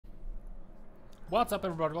What's up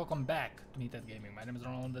everybody, welcome back to Meathead Gaming. My name is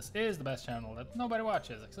Ronald and this is the best channel that nobody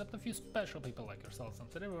watches except a few special people like yourselves,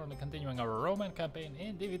 and today we're going to be continuing our Roman campaign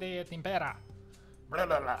in Et Impera. Blah,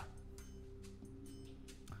 blah, blah.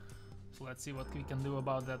 So let's see what we can do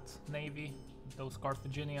about that navy, those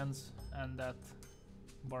Carthaginians and that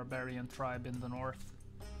barbarian tribe in the north.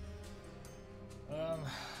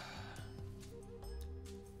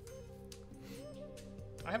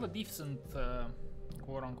 I have a decent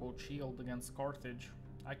quote-unquote shield against Carthage.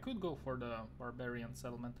 I could go for the barbarian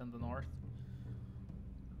settlement in the north,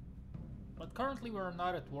 but currently we're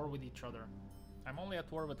not at war with each other. I'm only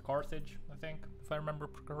at war with Carthage, I think, if I remember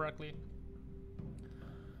correctly.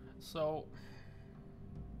 So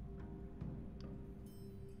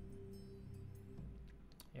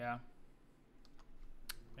yeah,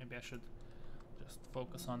 maybe I should just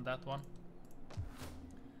focus on that one,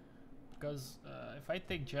 because if I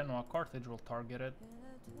take Genoa, Carthage will target it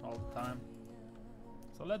all the time.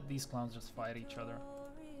 So let these clowns just fight each other.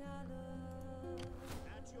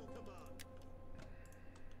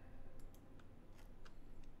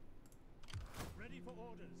 Ready for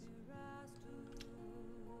orders.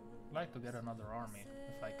 I'd like to get another army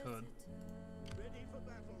if I could. Ready for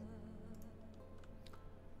battle.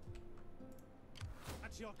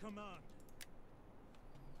 At your command.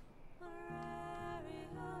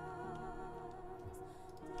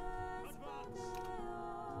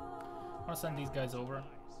 I'm gonna send these guys over.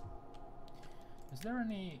 Is there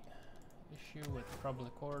any issue with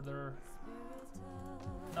public order?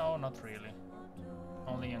 No, not really.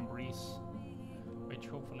 Only in Greece, which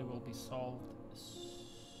hopefully will be solved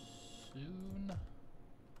soon.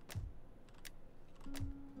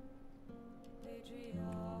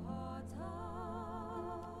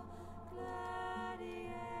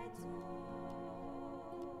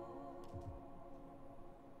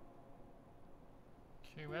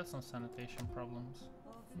 Okay, we have some sanitation problems.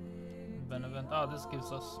 Benevent. Oh, this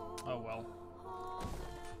gives us. Oh well.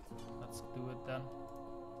 Let's do it then.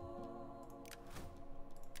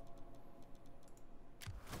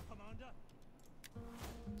 Commander.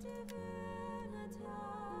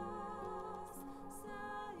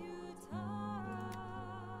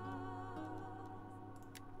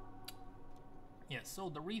 Yes, so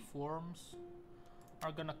the reforms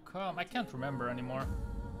are gonna come. I can't remember anymore.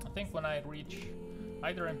 I think when I reach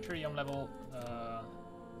either Imperium level,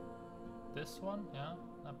 this one, yeah,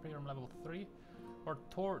 Imperium level 3, or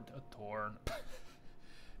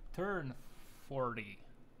turn 40.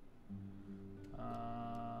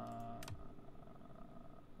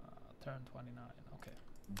 Turn 29. Okay,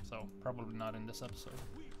 so probably not in this episode.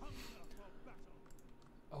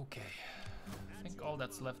 Okay, I think all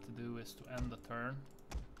that's left to do is to end the turn.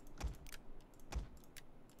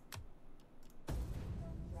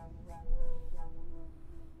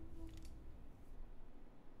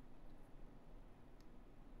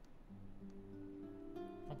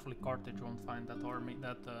 Hopefully Carthage won't find that army,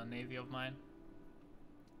 that navy of mine.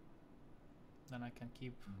 Then I can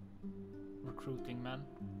keep recruiting men.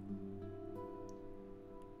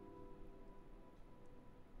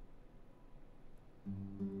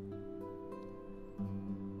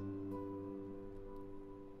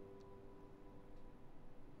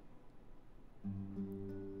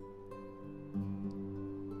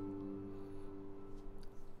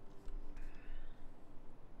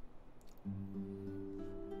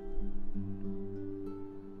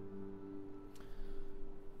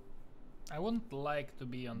 I wouldn't like to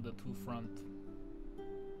be on the two-front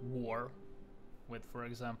war with, for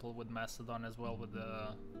example, with Macedon as well with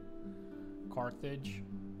Carthage.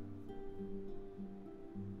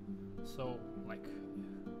 So, like,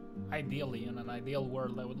 ideally, in an ideal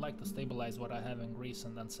world, I would like to stabilize what I have in Greece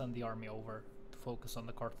and then send the army over to focus on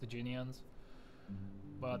the Carthaginians.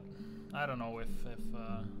 But I don't know if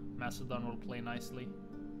Macedon will play nicely.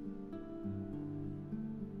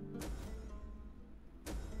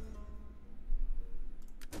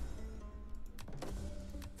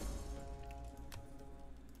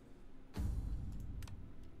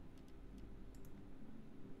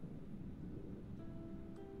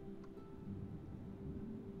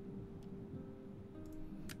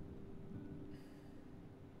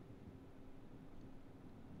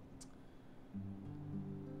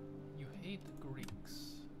 The Greeks.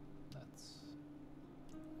 That's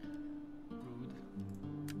rude.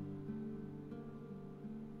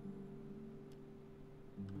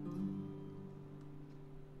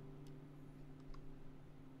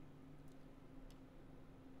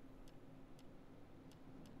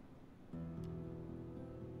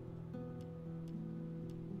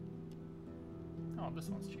 Oh, this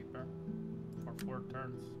one's cheaper for 4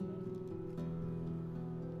 turns.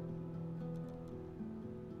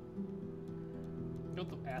 Go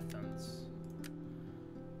to Athens.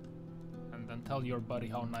 And then tell your buddy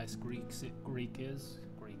how nice Greek is. Greek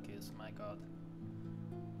is, my god.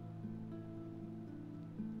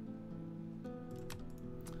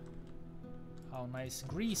 How nice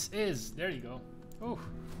Greece is! There you go. Oh,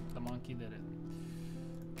 the monkey did it.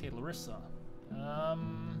 Okay, Larissa. Well,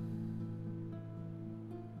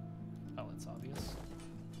 it's obvious.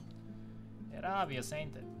 It's obvious,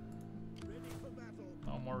 ain't it? Ready for battle.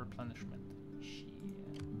 No more replenishment. Shit.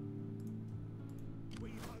 We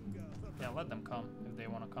hunger for Yeah, let them come if they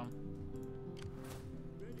want to come.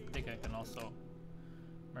 I think I can also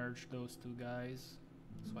merge those two guys.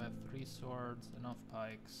 So I have 3 swords, enough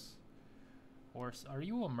pikes. Horse. Are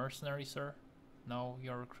you a mercenary, sir? No,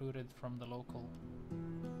 you're recruited from the local.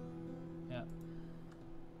 Yeah.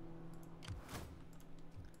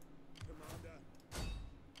 Commander.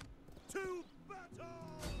 To battle!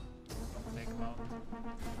 Take him out.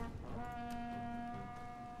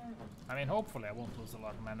 I mean, hopefully I won't lose a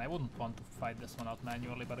lot, man. I wouldn't want to fight this one out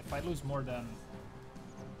manually, but if I lose more than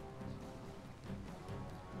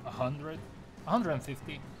 100,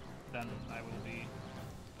 150, then I will be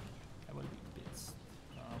pissed.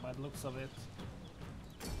 By the looks of it.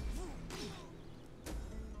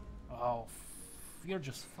 Oh, you're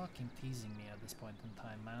just fucking teasing me at this point in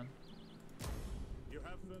time, man. You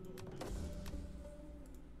have further orders.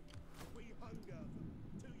 We hunger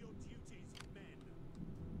to your duties, men.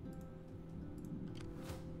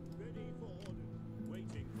 Ready for orders.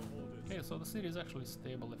 Waiting for orders. Okay, so the city is actually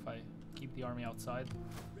stable if I keep the army outside.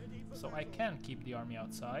 Ready for So I battle. can keep the army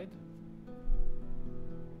outside.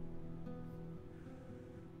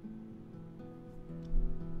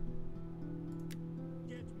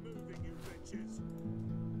 Get moving, you wretches.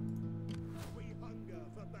 We hunger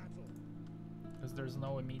for battle. Because there's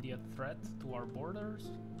no immediate threat to our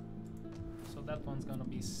borders. So that one's gonna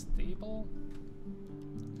be stable.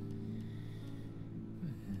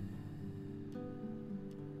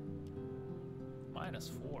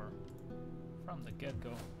 -4 from the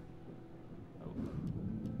get-go. Oh.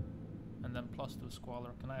 And then +2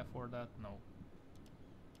 squalor. Can I afford that? No.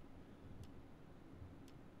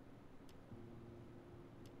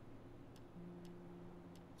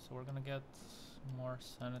 So we're gonna get more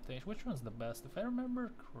sanitation. Which one's the best? If I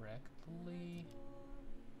remember correctly,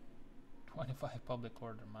 25 public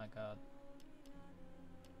order, my god.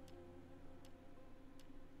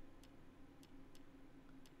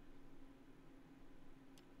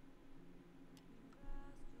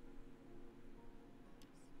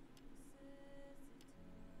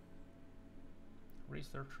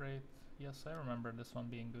 Research rate. Yes, I remember this one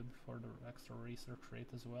being good for the extra research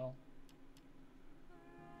rate as well.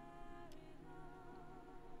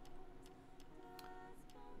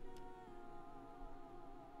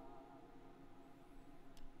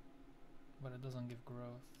 But it doesn't give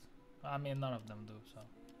growth. I mean, none of them do, so.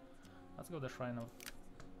 Let's go to the Shrine of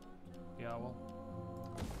the Owl.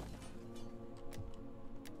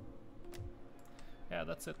 Yeah,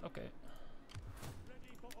 that's it. Okay.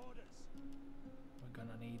 Ready for orders. We're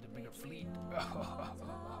gonna need a bigger fleet.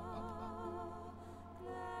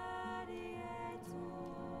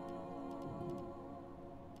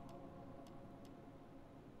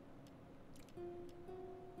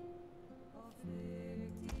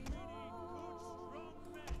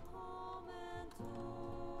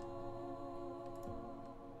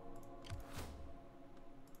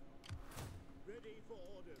 Ready for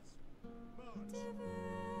orders. March.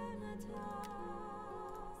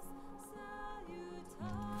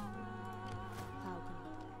 How can I?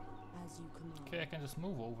 As you command. Okay, I can just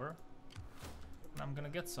move over. And I'm gonna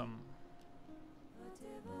get some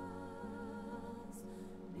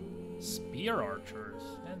spear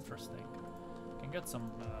archers. Interesting. Can get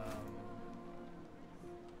some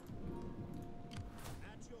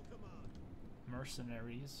At your command.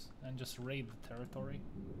 mercenaries and just raid the territory.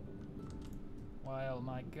 While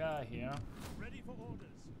my guy here, Ready for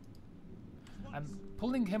orders. I'm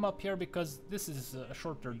pulling him up here because this is a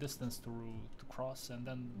shorter distance to cross, and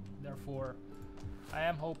then therefore I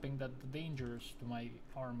am hoping that the dangers to my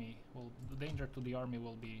army the danger to the army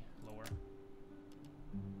will be lower.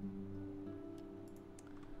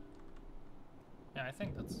 Yeah, I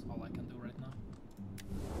think that's all I can do right now.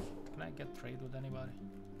 Can I get trade with anybody?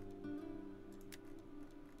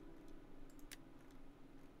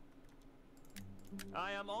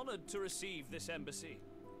 I am honored to receive this embassy,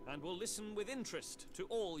 and will listen with interest to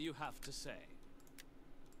all you have to say.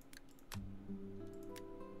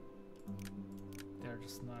 They're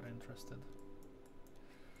just not interested.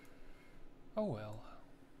 Oh well.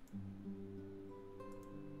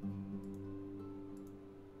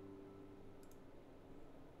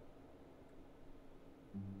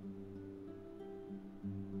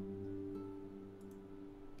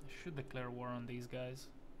 should declare war on these guys.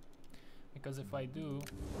 Because if I do,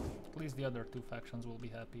 at least the other two factions will be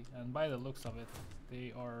happy. And by the looks of it,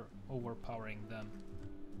 they are overpowering them.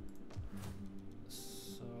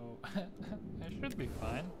 So, it should be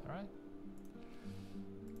fine, right?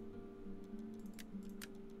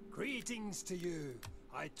 Greetings to you.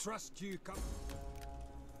 I trust you come.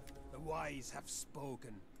 The wise have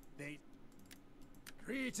spoken. They...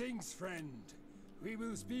 Greetings, friend. We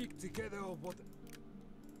will speak together of what...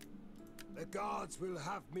 The gods will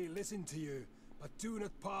have me listen to you, but do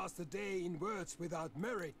not pass the day in words without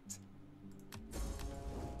merit.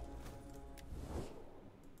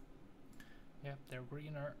 Yep, they're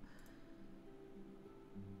greener.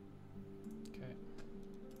 Okay.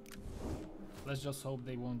 Let's just hope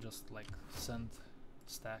they won't just like send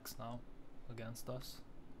stacks now against us.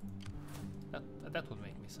 That would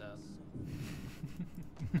make me sad.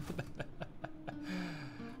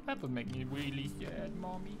 That would make me really sad,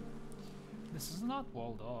 mommy. This is not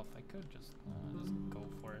walled off. I could just go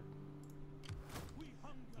for it.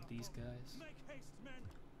 With these guys. Make haste, men.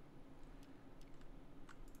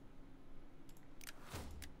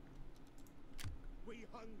 We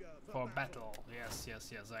hunger For battle. Yes,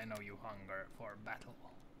 yes, yes. I know you hunger for battle.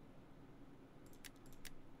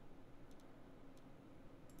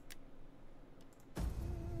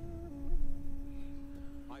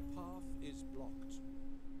 My path is blocked.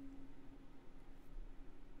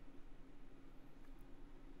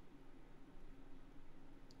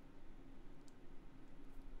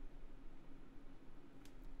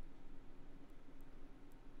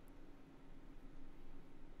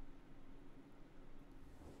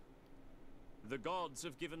 The gods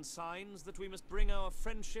have given signs that we must bring our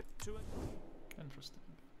friendship to an... Interesting.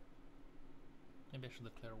 Maybe I should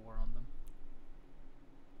declare war on them.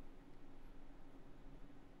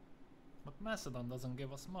 But Macedon doesn't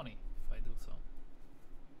give us money if I do so.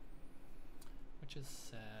 Which is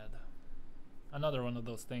sad. Another one of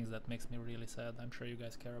those things that makes me really sad. I'm sure you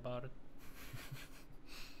guys care about it.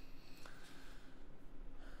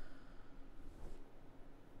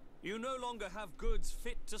 You no longer have goods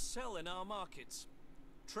fit to sell in our markets.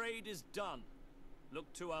 Trade is done.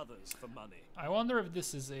 Look to others for money. I wonder if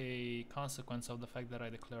this is a consequence of the fact that I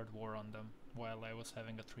declared war on them while I was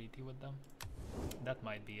having a treaty with them. That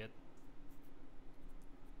might be it.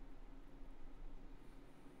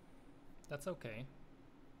 That's okay.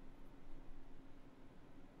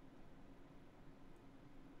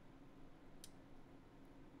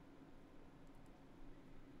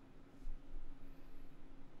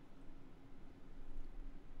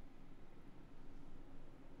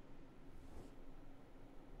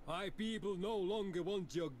 My people no longer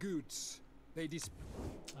want your goods. They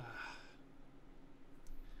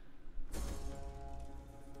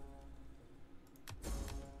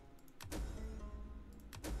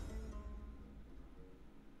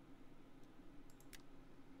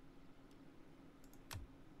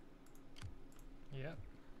Yep.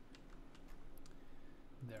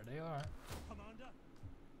 There they are. Commander,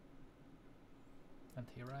 And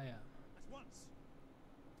here I am. at once.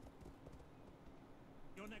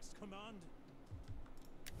 Your next command.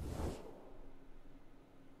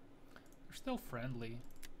 They're still friendly.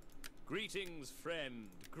 Greetings, friend.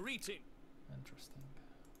 Greeting. Interesting.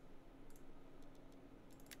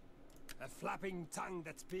 A flapping tongue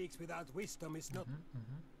that speaks without wisdom is not...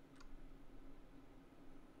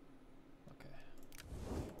 Okay.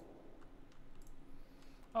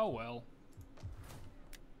 Oh well.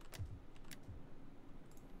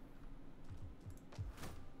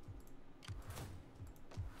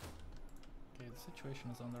 Okay, the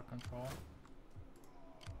situation is under control.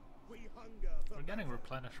 We hunger for We're getting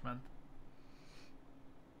replenishment.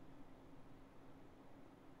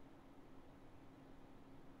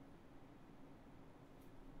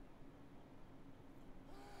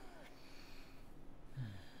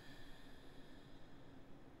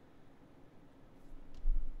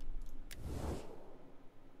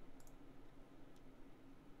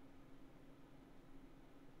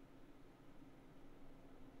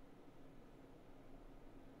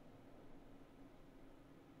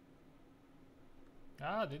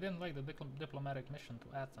 Ah, they didn't like the diplomatic mission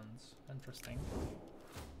to Athens. Interesting.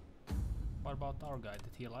 What about our guy?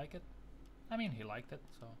 Did he like it? I mean, he liked it,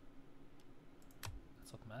 so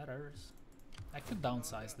that's what matters. I could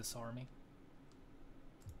downsize this army.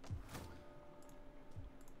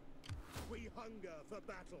 We hunger for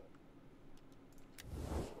battle.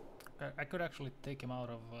 I could actually take him out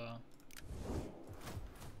of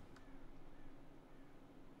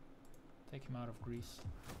Greece.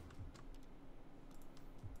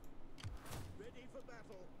 Ready for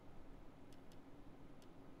battle.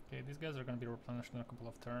 Okay, these guys are gonna be replenished in a couple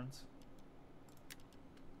of turns.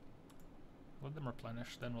 Let them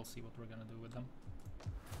replenish, then we'll see what we're gonna do with them.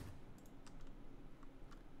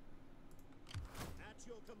 At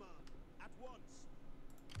your command, at once.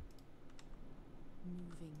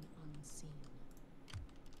 Moving unseen.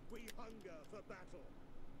 We hunger for battle.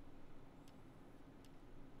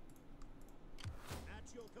 At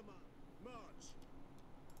your command, march.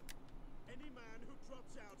 Any man who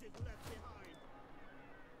drops out is left behind.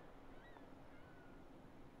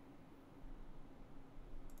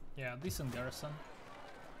 Yeah, decent garrison.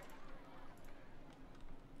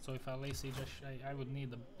 So if I lay siege, I would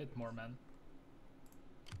need a bit more men.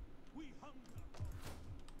 We hunger.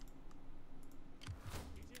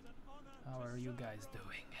 It is an honor. How to are you serve guys Rome.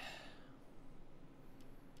 doing?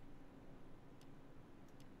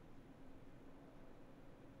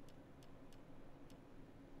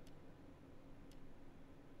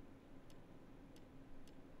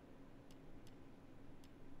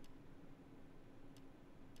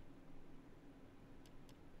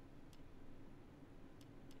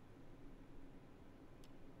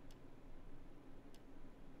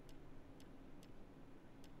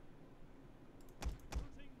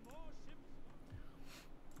 Putting more ships.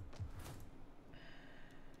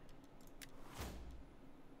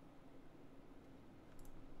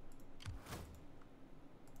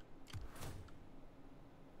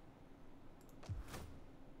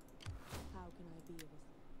 How can I be of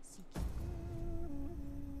seeking?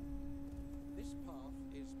 This path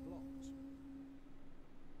is blocked.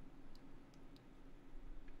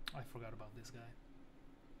 I forgot about this guy.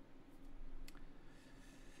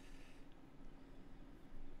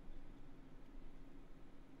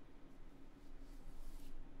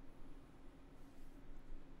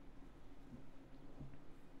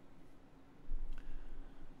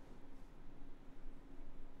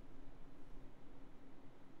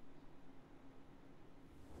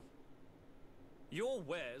 Your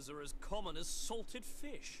wares are as common as salted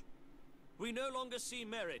fish. We no longer see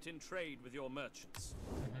merit in trade with your merchants.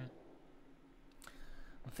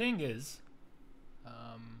 The thing is,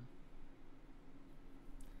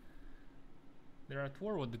 they're at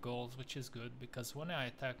war with the Gauls, which is good because when I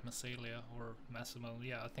attack Massalia or Massimal,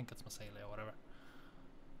 yeah, I think it's Massalia, whatever.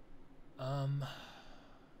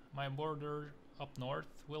 My border up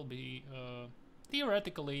north will be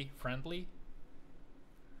theoretically friendly,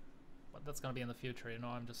 but that's gonna be in the future, you know.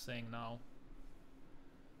 I'm just saying now.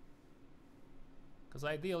 Because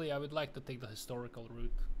ideally I would like to take the historical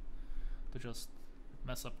route to just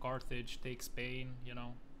mess up Carthage, take Spain, you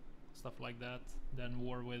know, stuff like that. Then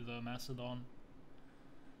war with Macedon,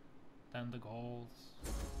 then the Gauls.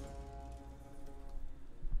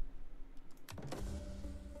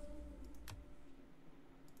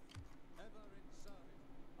 Ever in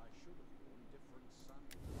service. I should have worn different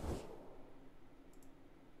sandals.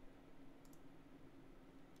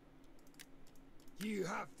 You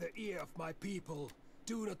have the ear of my people.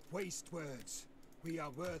 Do not waste words. We are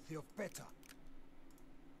worthy of better.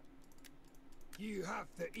 You have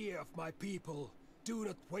the ear of my people. Do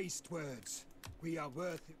not waste words. We are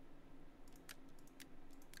worthy.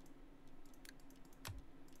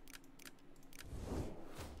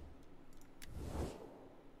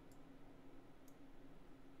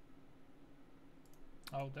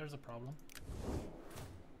 Oh, there's a problem.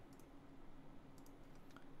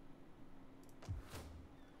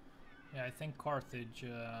 Yeah, I think Carthage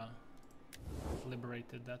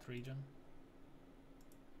liberated that region.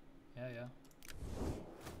 Yeah.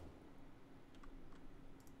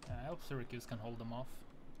 I hope Syracuse can hold them off.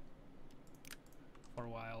 For a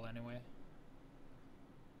while, anyway.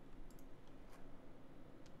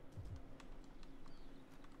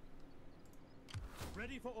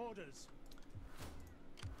 Ready for orders.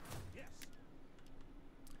 Yes.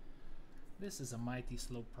 This is a mighty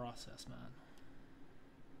slow process, man.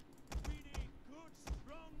 We need good,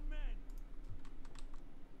 strong men.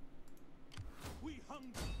 We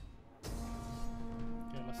hunger.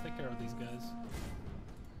 Okay, let's take care of these guys.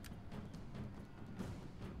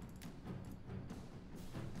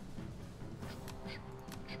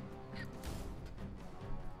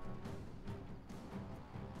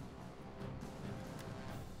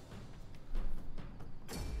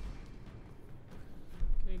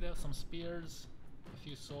 Okay, they have some spears, a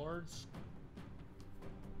few swords.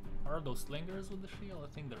 Are those slingers with the shield? I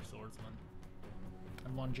think they're swordsmen.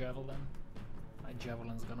 And one javelin. My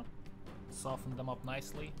javelin's gonna soften them up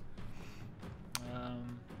nicely.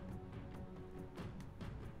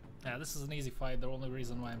 Yeah, this is an easy fight. The only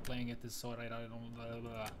reason why I'm playing it is so that I don't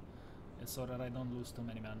is so that I don't lose too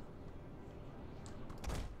many men.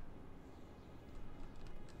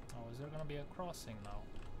 Oh, is there gonna be a crossing now?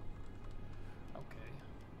 Okay.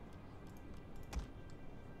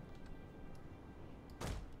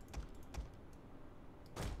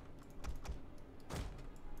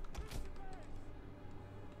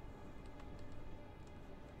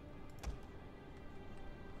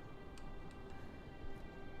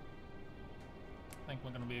 I think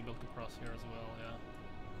we're gonna be able to cross here as well, yeah.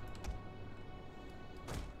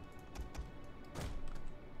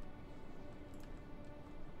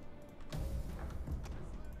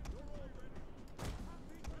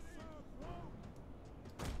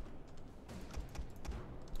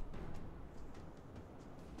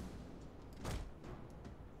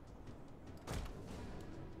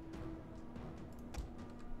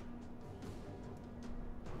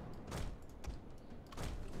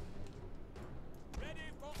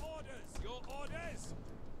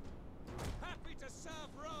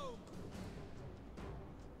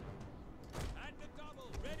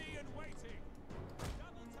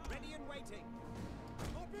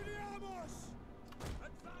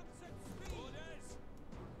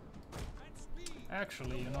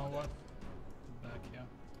 Actually, you know what? Back here.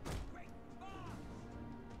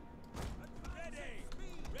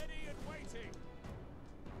 Ready and waiting.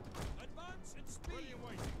 Advance and speed. Ready and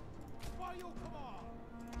waiting. By your command.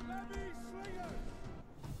 Levy slingers.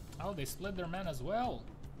 Oh, they split their men as well.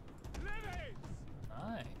 Levies.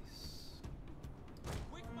 Nice.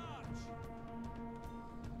 Quick march.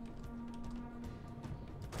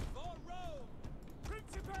 For Rome.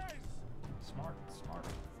 Principes. Smart, smart.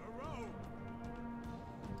 For Rome.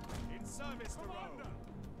 In service to Rome.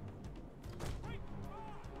 Quick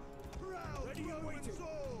march. Proud ready and waiting.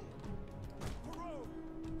 For Rome.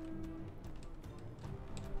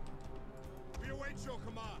 We await your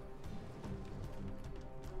command.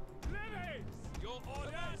 Levies. Your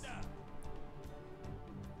orders.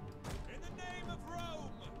 In the name of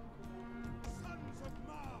Rome. Sons of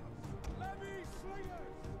Mars. Levy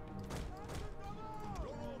slingers. Your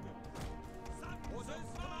orders. Sons of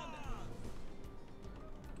Mars.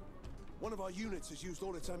 One of our units has used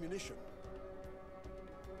all its ammunition.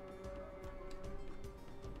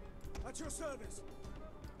 At your service.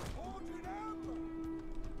 Ordinance.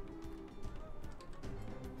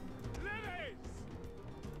 Levies.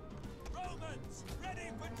 Romans,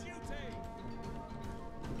 ready for duty.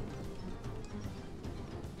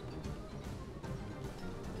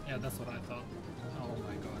 Yeah, that's what I thought. Oh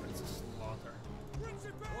my god, it's a slaughter.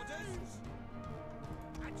 Orders.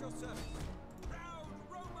 At your service. Proud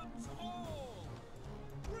Romans all.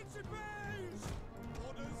 Principes.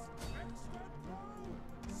 Orders. Extra pro.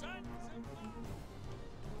 Sons of Mars.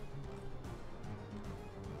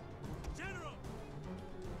 General.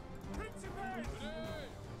 Principes.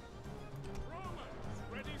 Romans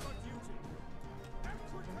ready for duty.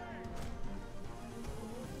 Equipage.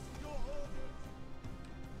 Your orders.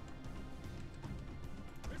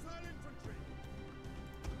 Missile infantry.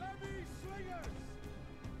 Levy slingers.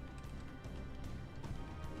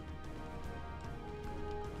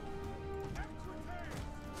 Equipage.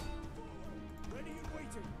 Ready and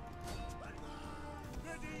waiting.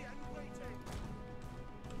 Ready and waiting.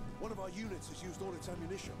 One of our units has used all its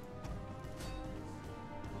ammunition.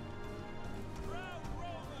 Proud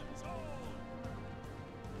Romans all.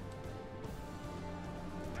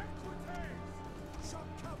 Equites. Shock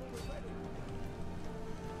cavalry ready.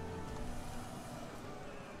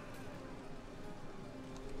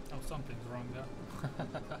 Oh, something's wrong there.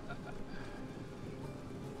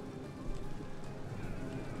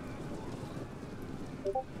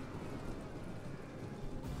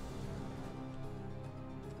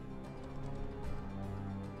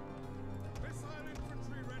 Missile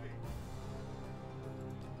infantry ready.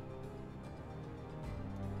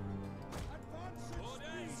 Advance at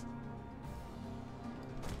orders.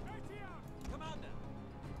 Speed. Commander.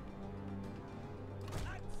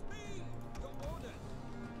 At speed. Your orders.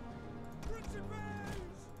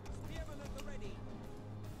 Principes. Spearmen at the ready.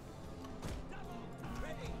 Double time.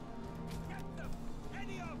 Ready. Get them.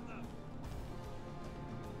 Any of them.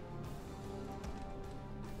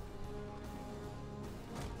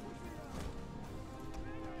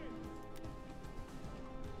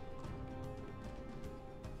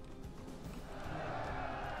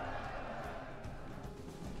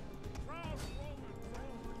 Proud Romans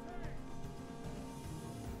all retain.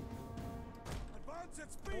 Advance at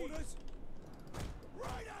speed. Orders.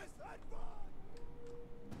 Riders advance.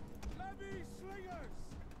 Levy slingers.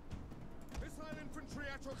 Missile infantry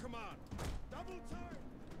at your command. Double time.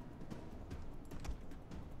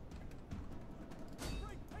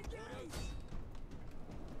 Engage.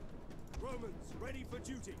 Romans ready for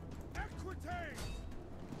duty. Equites.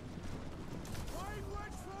 Wide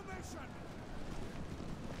wedge formation.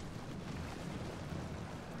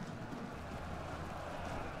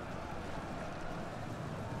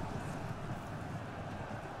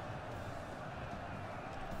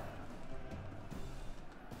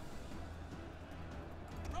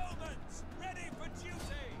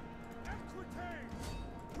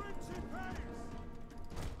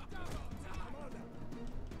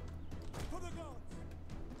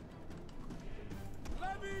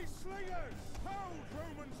 slingers! Hold,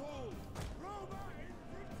 Romans all! Roma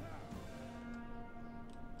INVICTA!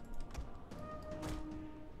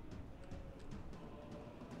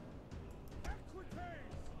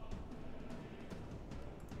 Equites!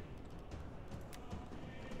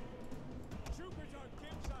 Jupiter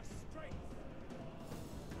gives us strength!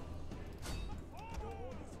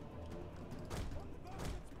 Orders! On the back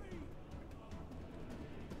at speed!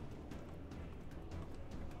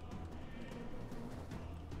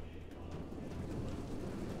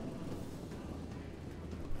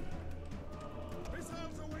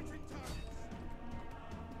 Missiles awaiting targets!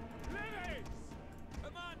 Lilies!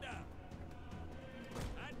 Commander!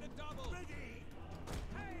 And the double! Ready!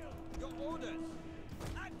 Hail! Your orders!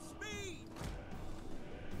 At speed!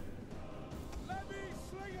 Levy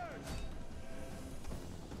slingers!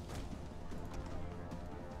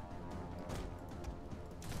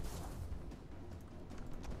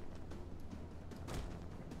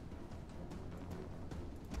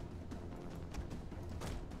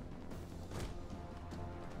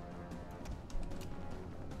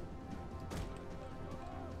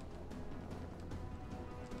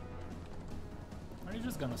 Are you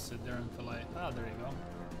just gonna sit there until I... Ah, there you go.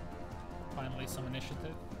 Finally some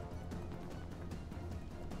initiative.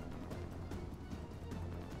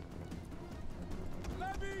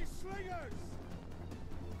 Levy slingers!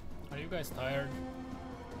 Are you guys tired?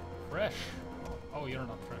 Fresh? Oh, you're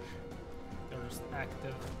not fresh. You're just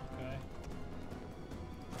active. Okay.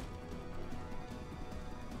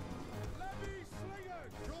 Levy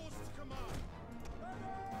slingers! Yours to command!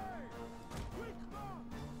 Levy! Quick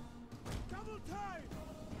march! Double time!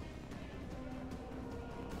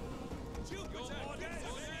 Jupiter gives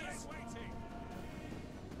us strength! Waiting!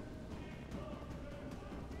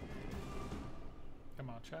 Come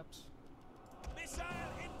on, chaps. Missile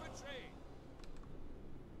infantry!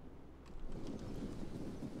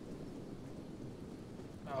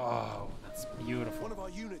 Oh, that's beautiful. One of our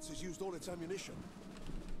units has used all its ammunition.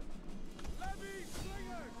 Levy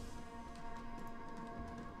slingers!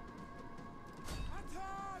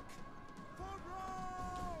 Attack! Front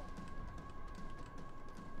row!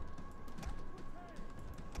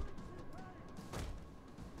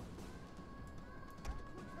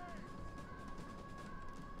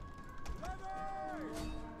 Levy!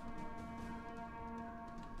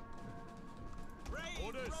 Brave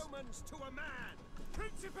Orders. Romans to a man!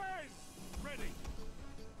 Principes! Ready!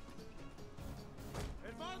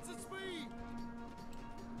 Advance at speed!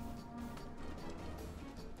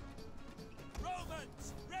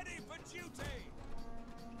 Romans, ready for duty!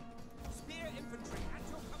 Spear infantry at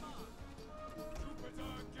your command!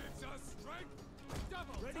 Jupiter gives us strength!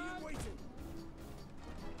 Double Ready time! and waiting.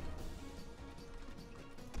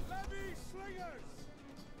 Levy slingers!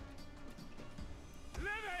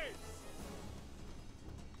 Levies!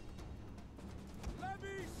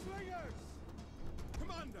 Levy slingers!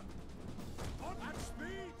 Commander! On at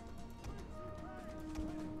speed!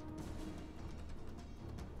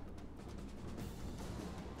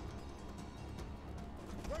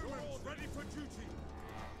 Romans ready for duty!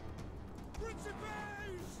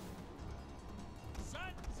 Principes!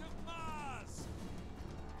 Sons of Mars!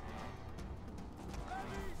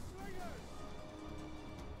 Levy slingers!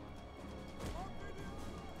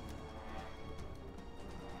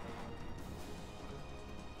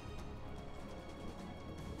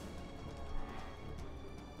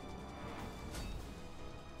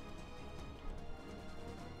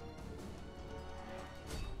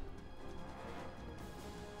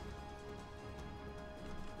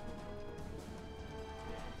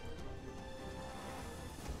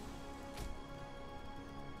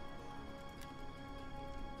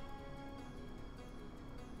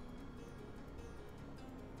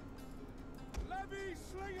 Levy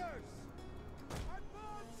slingers!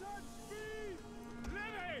 Advance at speed!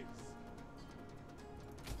 Levies!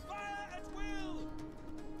 Fire at will!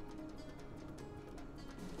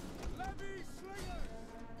 Levy slingers!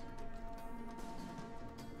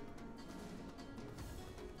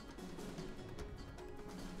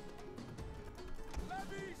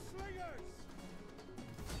 Levy slingers!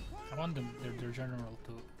 I want their general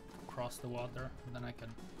to cross the water, and then I can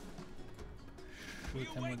shoot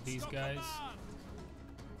him with these guys.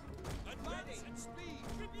 Advance at speed!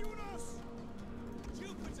 Tribunus!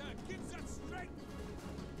 Jupiter gives us strength!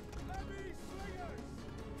 Levy slingers!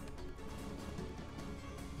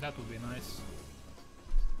 That would be nice.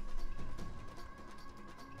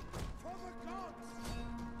 For the gods!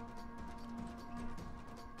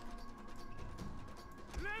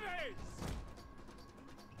 Levies!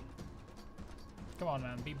 Come on,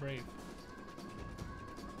 man, be brave.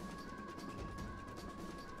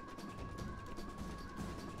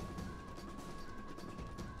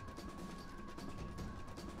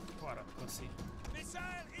 pussy. Missile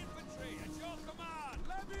infantry at your command.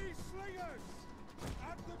 Levy slingers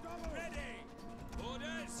at the double. Ready.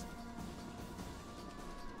 Orders.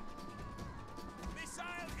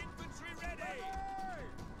 Missile infantry ready.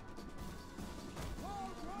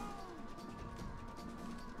 Hold round.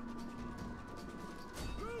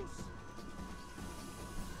 Loose.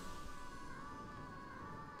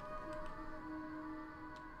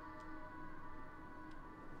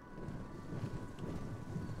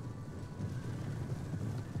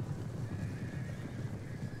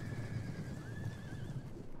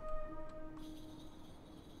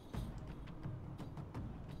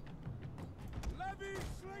 Levy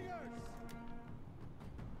slingers.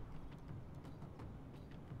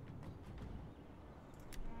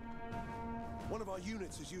 One of our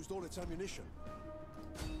units has used all its ammunition.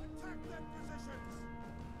 Attack their positions.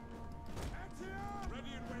 Action.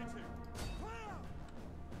 Ready and waiting. Clear.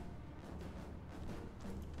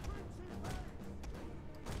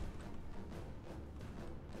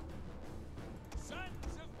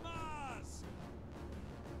 Sons of Mars.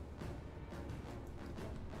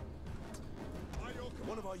 By your command.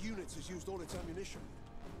 One of our units has used all its ammunition.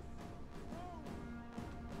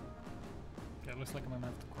 Okay, looks like I'm gonna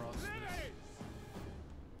have to cross this. Ready.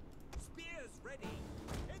 Spears ready.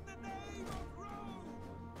 In the name of Rome.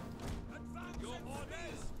 Advance your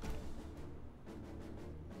orders.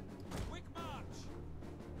 Quick march.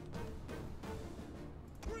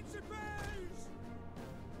 Principes.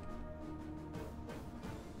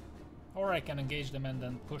 Or I can engage them and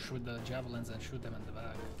then push with the javelins and shoot them in the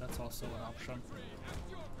back. That's also an option.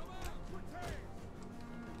 At your command. Quintet.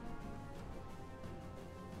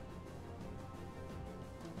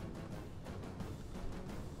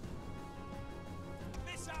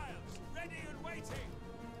 Missiles ready and waiting.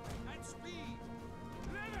 And speed.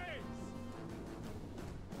 Levies.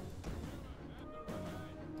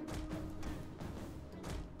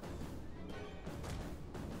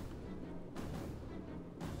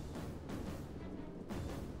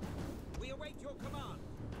 We await your command.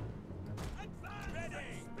 Advance. Ready.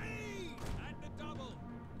 Speed. And the double.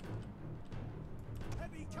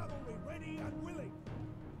 Heavy cavalry ready and willing.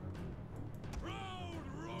 Proud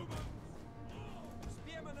Romans.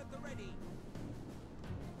 Spearmen at the ready.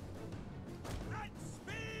 At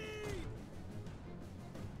speed.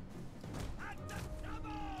 At the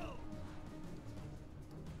double.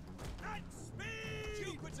 At speed.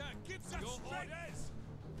 Jupiter gives us your orders.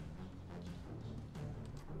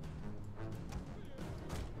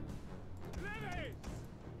 Levies.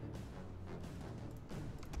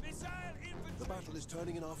 Missile infantry. The battle is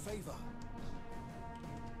turning in our favor.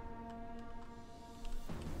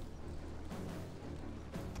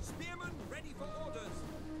 Spearmen ready for orders.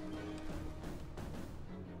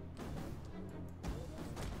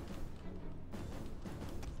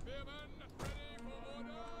 Spearmen ready for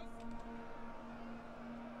orders.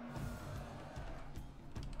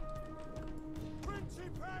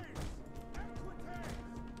 Principes! Equites!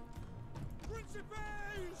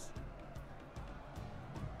 Principes!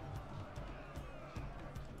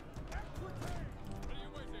 Equites! Ready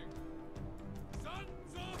and waiting.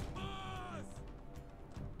 Sons of Mars!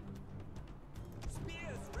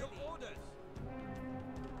 Spears ready. Your orders.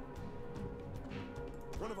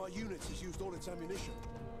 One of our units has used all its ammunition.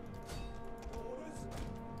 Orders?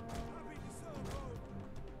 Happy to serve Rome.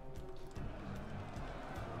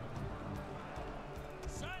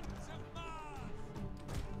 Sons of Mars!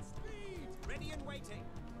 Speed! Ready and waiting.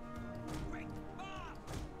 Quick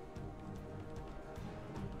march!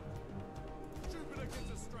 Jupiter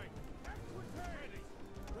gives us strength. Equites!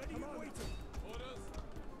 Ready and waiting. Orders.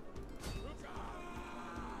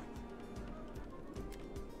 Charge!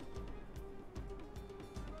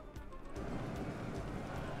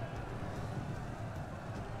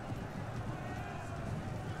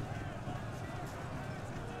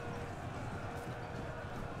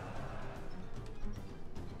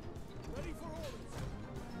 Ready for orders.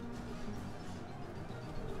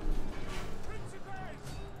 Principes!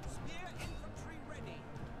 Spear infantry ready.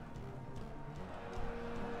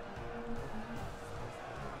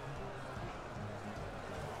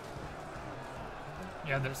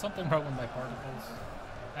 Yeah, there's something wrong with my particles.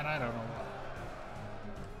 And I don't know what.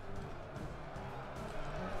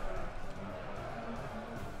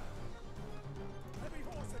 Heavy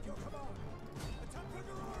horse at your command. Attack the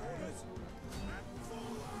orders. And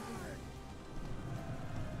forward!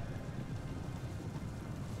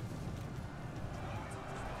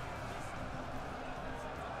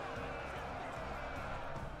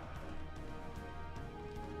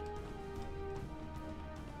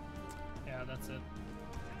 Yeah, that's it.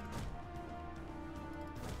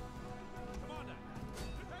 Commander,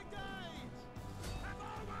 engage!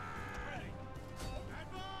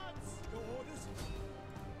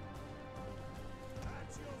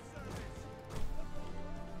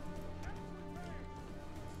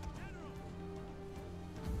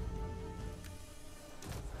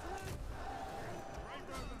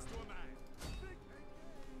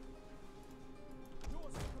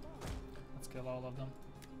 all of them.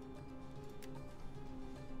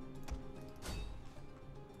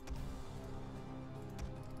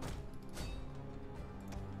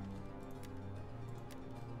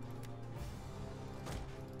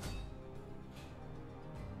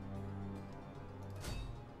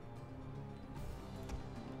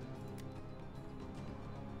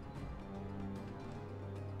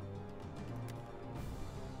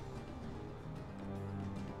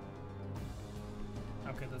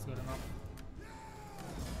 Okay, that's good enough.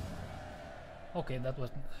 Okay, that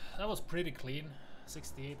was pretty clean.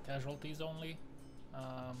 68 casualties only.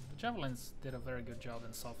 The javelins did a very good job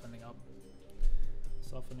in softening up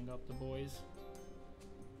the boys.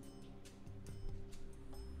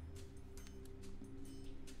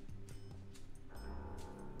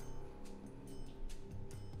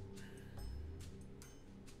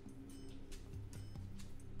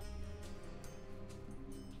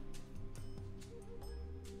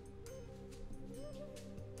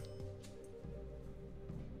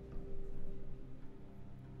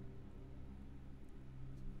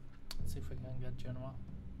 See if we can get Genoa.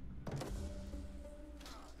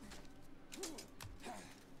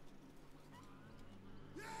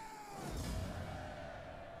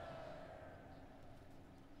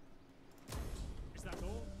 Is that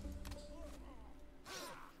all?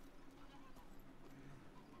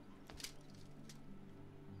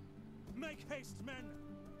 Make haste, men!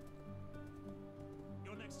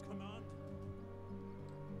 Your next command?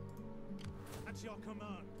 At your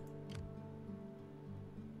command.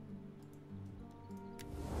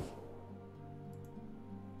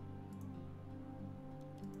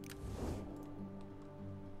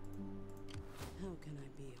 How can I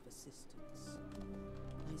be of assistance?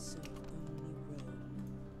 I serve only Rome.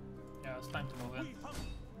 Yeah, it's time to move in. We hunt!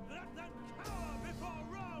 Let them cower before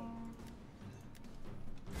Rome!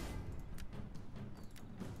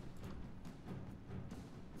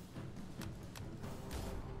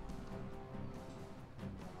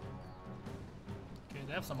 Okay,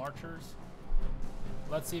 they have some archers.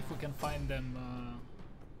 Let's see if we can find them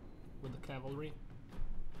with the cavalry.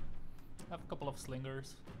 I have a couple of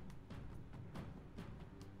slingers.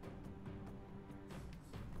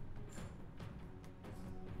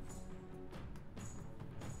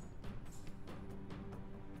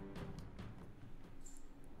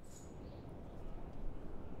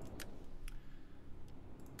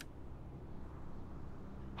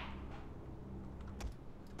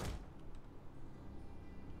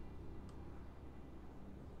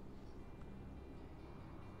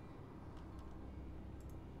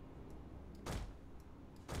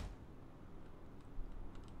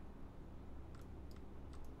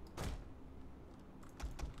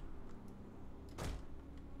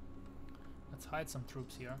 Let's hide some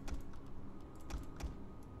troops here.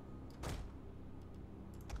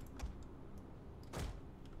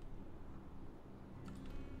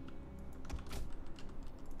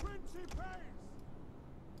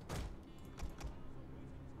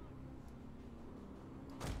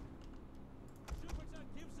 Jupiter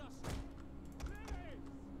gives us this!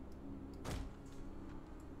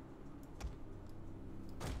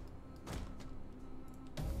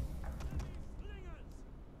 Slingers!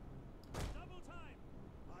 Double time!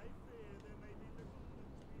 I fear there may be little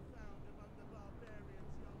loot to be found among the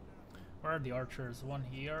barbarians yonder. Where are the archers? One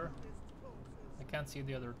here. I can't see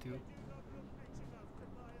the other two. Do not look rich enough to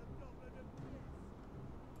buy a goblet of bliss.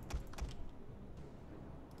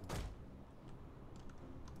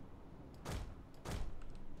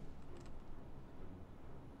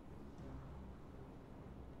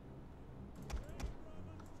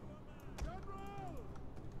 General!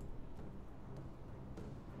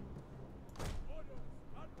 Orders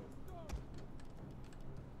understood!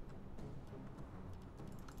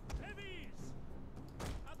 Levies!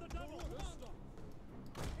 At the double stop!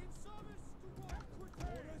 In service to war!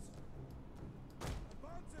 Orders!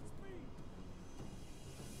 Advance at speed!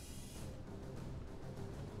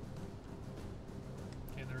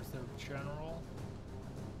 Okay, there's their general.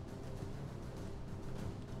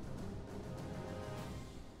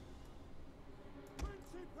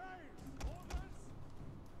 Principes! Orders!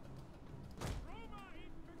 Roma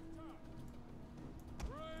INVICTA!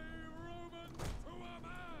 Brave Romans to a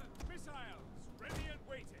man! Missiles ready and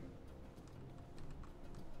waiting!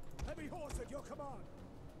 Heavy horse at your command.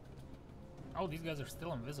 Oh, these guys are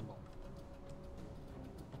still invisible.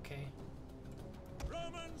 Okay,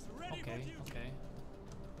 Romans ready for duty! okay.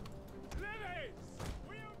 Levies!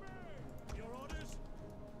 We obey! Your orders?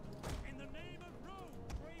 In the name of Rome,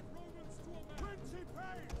 brave Romans to a man!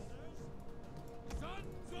 Principes!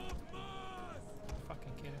 Sons of Mars!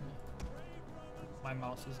 Fucking kidding me. Brave Romans! My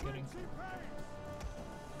mouse is getting. Principes!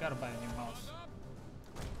 Gotta buy a new mouse. Stand up!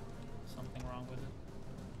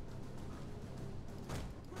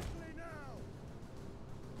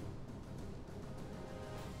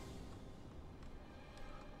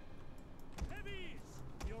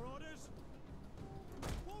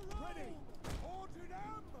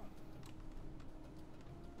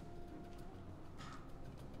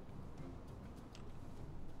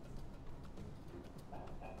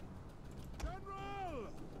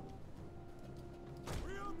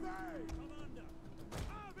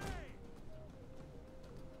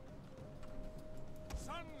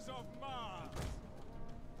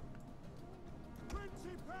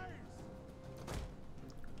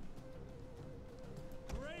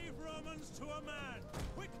 a man!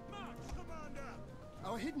 Quick march, Commander!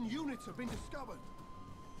 Our hidden units have been discovered.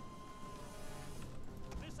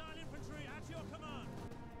 Missile infantry at your command!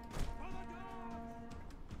 For the guards!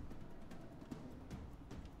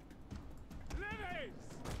 Levies!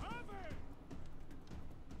 Over!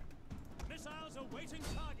 Missiles awaiting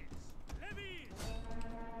targets! Levies!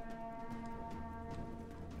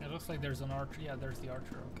 It looks like there's an archer. Yeah, there's the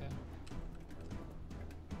archer. Okay.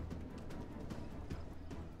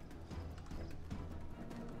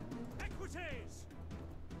 Equities!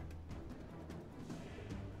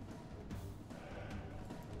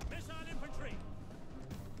 Missile infantry!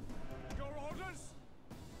 Your orders?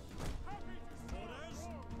 Happy to orders!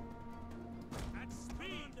 At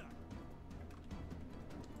speed!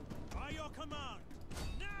 By your command!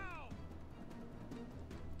 Now!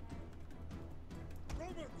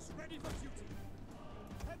 Romans ready for duty!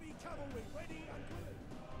 Heavy cavalry ready and willing!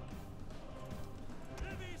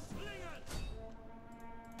 Heavy slingers!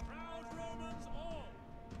 Proud Romans all!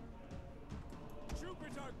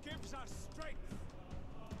 Jupiter gives us strength!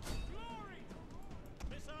 Glory!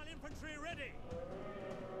 Missile infantry ready!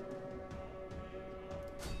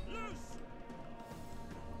 Loose!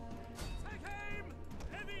 Take aim!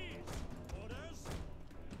 Levies! Orders!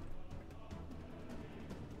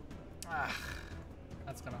 Ah,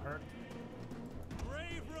 that's gonna hurt.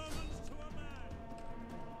 Brave Romans to a man!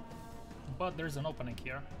 But there's an opening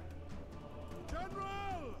here.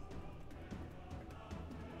 General!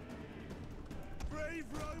 Brave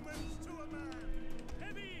Romans to a man!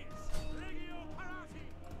 Heavies! Legio Parati!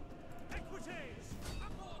 Equites!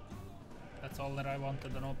 That's all that I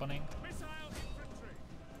wanted, an opening. Missile infantry!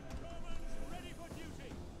 Romans ready for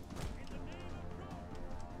duty! In the name of Rome!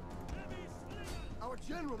 Heavy slingers! Our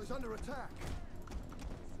general is under attack.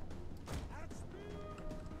 At speed!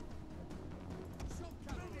 Shock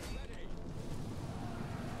cavalry ready!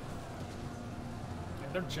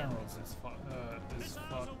 Yeah, their generals is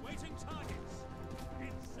Missiles awaiting targets!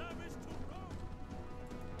 In service to Rome!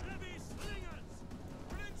 Heavy slingers!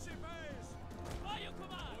 Principes! By your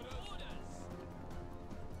command! Orders!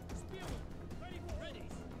 Spearmen! Ready for ready!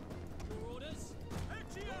 Your orders?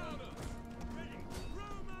 Orders! Ready!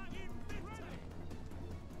 Roma INVICTA!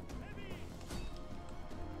 Heavy!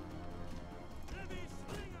 Heavy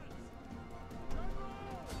slingers!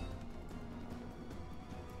 General!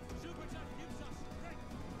 Jupiter gives us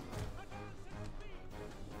strength! Advance at speed!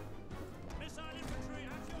 Missile infantry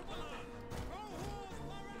at your command! Cohorts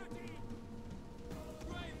Parati!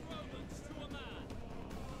 Brave Romans to a man!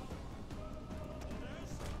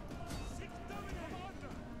 Orders? Six Domine!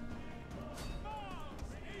 Commander! Mars!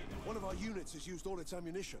 One of our units has used all its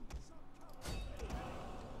ammunition.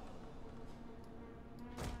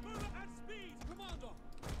 Move at speed! Commander!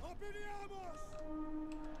 Obliviamos!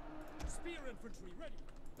 Spear infantry ready!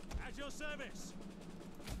 At your service!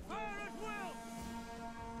 Fire at will!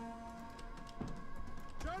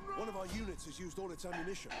 General! One of our units has used all its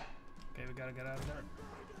ammunition. Okay, we gotta get out of there.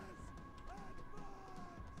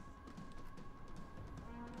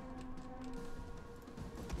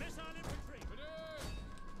 Missile infantry!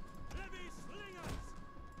 Levy slingers!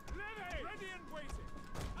 Levy! Ready and waiting!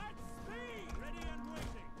 At speed! Ready and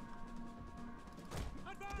waiting!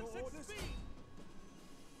 Advance Your at orders? speed!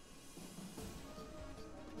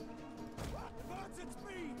 Advance at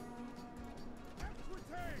speed!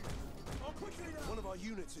 Equites! Oh, quickly now! One of our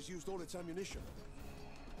units has used all its ammunition.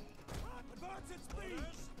 Advance at speed!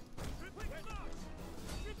 Quick march!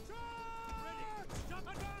 Charge! Ready! Stop!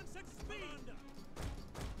 Advance at speed!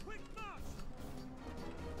 Quick march!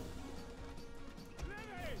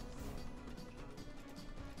 Levies!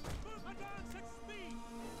 Move! Advance at speed!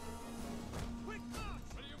 Quick march!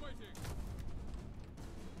 What are you waiting?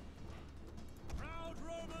 Proud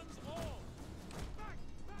Romans all! Back!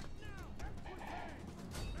 Back now!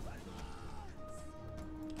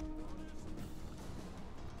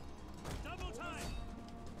 Double time!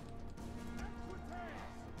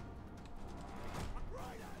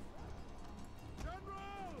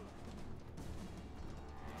 General!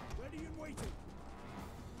 Ready and waiting!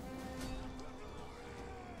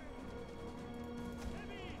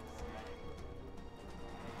 Heavies!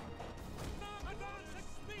 Now advance at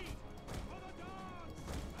speed! For the guards!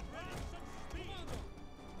 Advance at speed!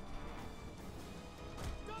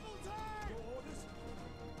 Double time! Your orders?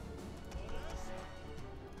 Orders?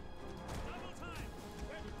 Double time!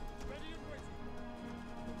 Ready! Ready and waiting!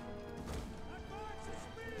 Advance at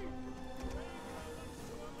speed! Brave Romans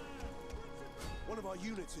to a man! One of our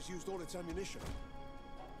units has used all its ammunition.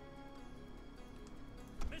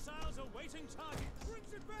 Missiles awaiting targets!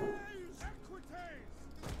 Principes! Equites!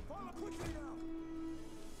 Follow quickly now!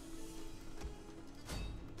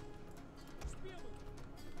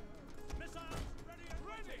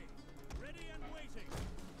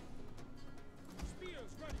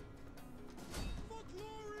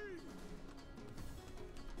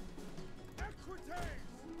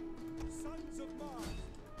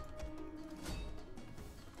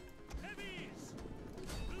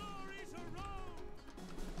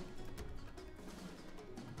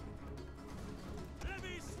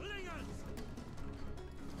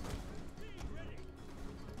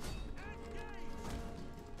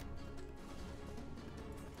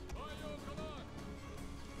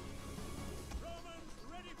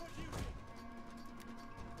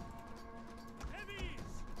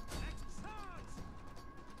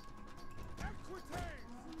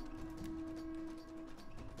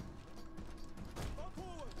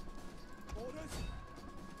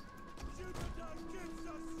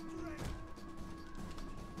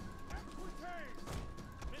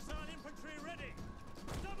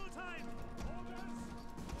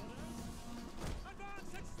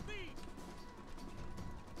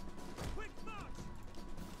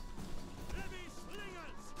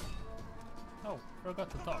 forgot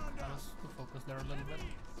to talk. I was too focused there a little bit.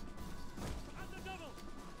 And the double.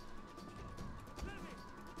 Levy,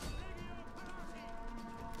 Legio Parati.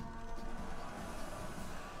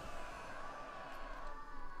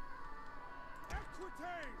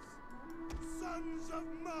 Equites! Sons of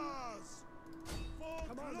Mars!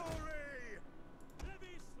 For glory!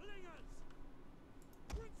 Levy slingers.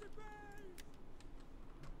 Principes.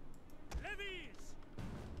 Levies.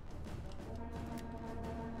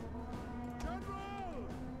 General!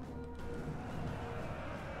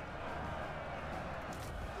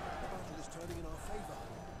 The battle is turning in our favor.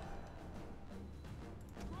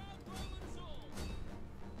 Grand Roman sword.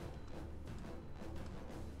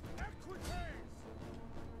 Equites!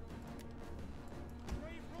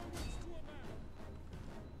 Brave Romans to a man.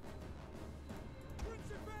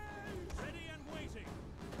 Principes. Ready and waiting.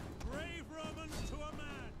 Brave Romans to a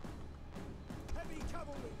man. Heavy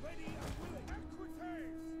cavalry ready and willing.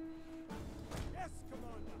 Equites! Yes,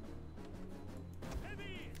 Commander.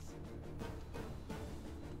 Levies.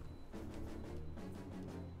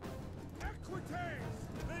 Equites!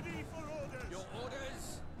 Ready for orders! Your orders?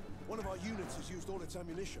 One of our units has used all its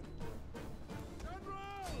ammunition. General!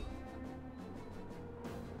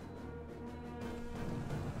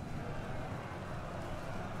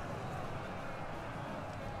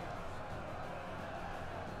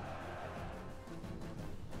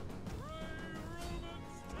 Brave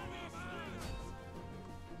Romans to a man.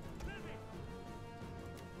 Levy.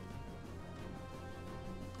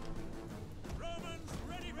 Romans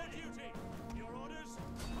ready for duty. Your orders?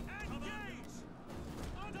 Engage!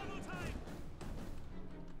 On double time.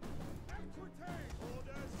 Equites!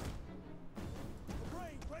 Orders! The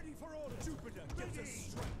brave ready for orders! Jupiter gives us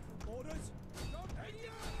strength! Orders!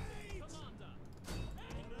 Engage! Commander.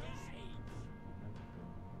 Engage.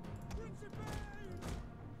 Principes!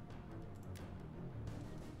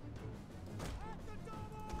 At the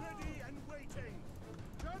double! Ready and waiting!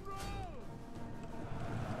 General!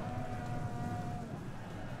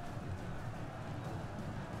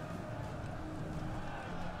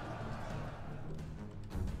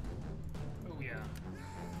 Oh yeah.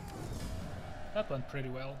 That went pretty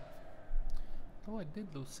well. Though I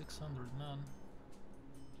did lose 600 men.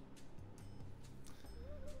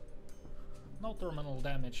 No terminal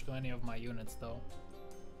damage to any of my units though.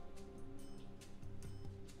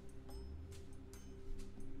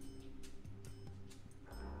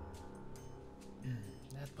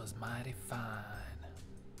 That was mighty fine.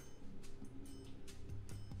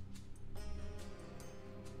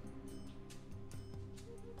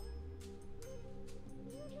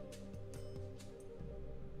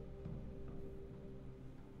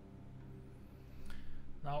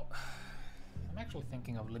 Now, I'm actually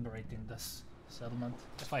thinking of liberating this settlement,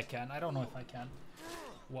 if I can. I don't know if I can.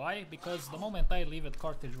 Why? Because the moment I leave it,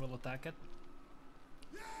 Carthage will attack it.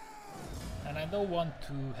 And I don't want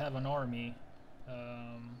to have an army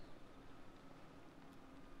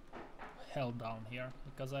held down here,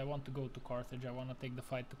 because I want to go to Carthage. I want to take the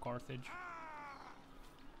fight to Carthage.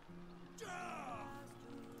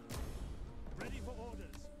 Ready for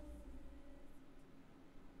orders!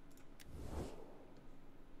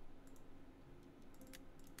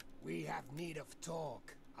 We have need of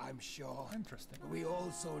talk, I'm sure. Interesting. We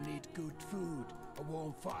also need good food, a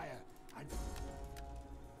warm fire, and...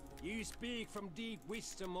 You speak from deep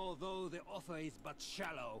wisdom, although the offer is but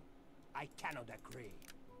shallow. I cannot agree.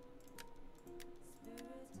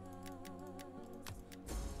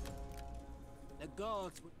 The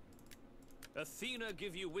gods would... Athena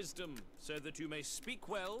give you wisdom, so that you may speak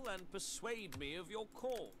well and persuade me of your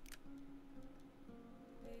call.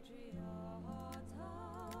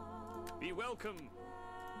 Be welcome.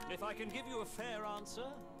 If I can give you a fair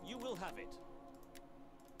answer, you will have it.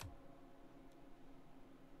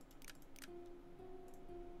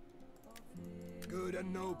 Good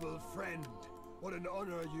and noble friend, what an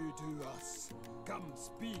honor you do us. Come,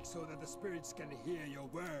 speak so that the spirits can hear your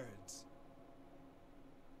words.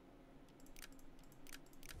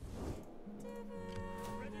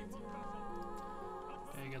 Ready for battle.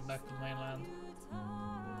 Okay, get back to mainland. It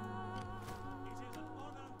is an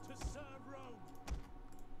honor to serve Rome.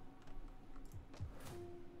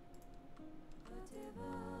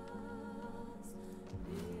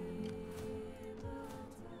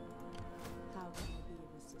 How can I be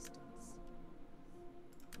of assistance?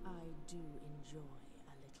 I do enjoy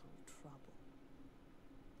a little trouble.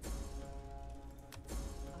 I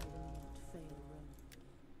will not fail Rome.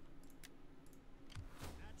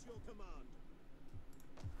 At your command.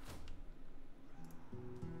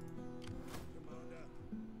 Commander.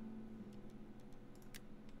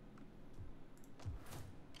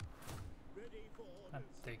 Ready for I'm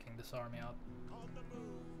orders. taking this army out. On the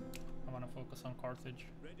want to focus on Carthage.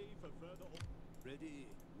 Ready for further ready,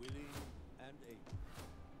 willing, and able.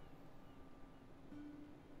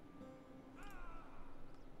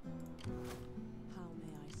 How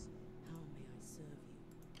may I serve you?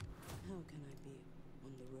 How can I be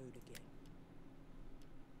on the road again?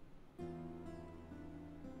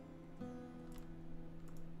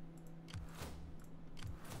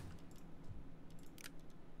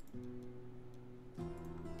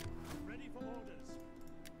 Ready for orders.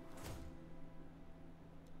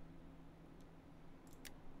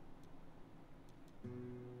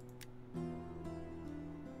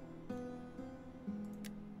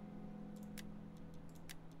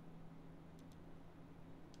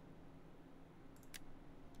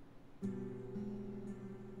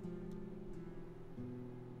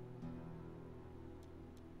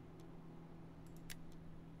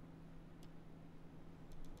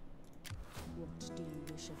 What do you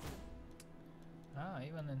wish of me? Ah,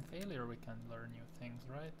 even in failure we can learn new things,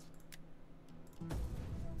 right?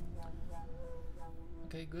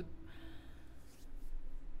 Okay, good.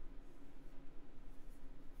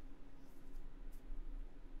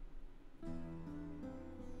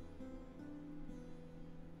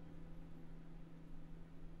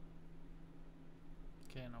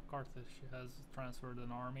 Okay, now Carthage has transferred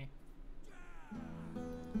an army.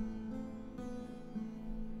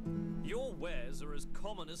 Your wares are as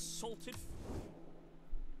common as salted.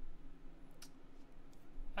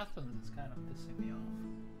 Athens is kind of pissing me off.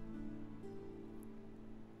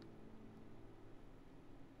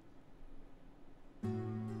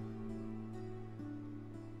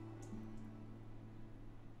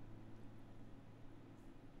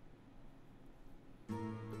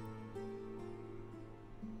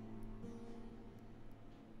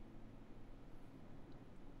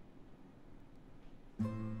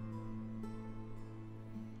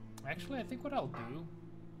 Actually, I think what I'll do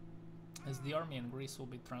is the army in Greece will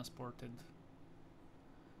be transported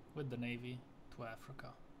with the navy to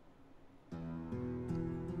Africa,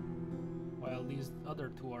 while these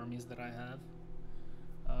other two armies that I have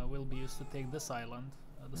will be used to take this island.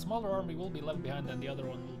 The smaller army will be left behind and the other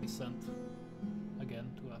one will be sent again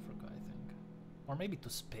to Africa, I think. Or maybe to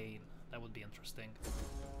Spain, that would be interesting.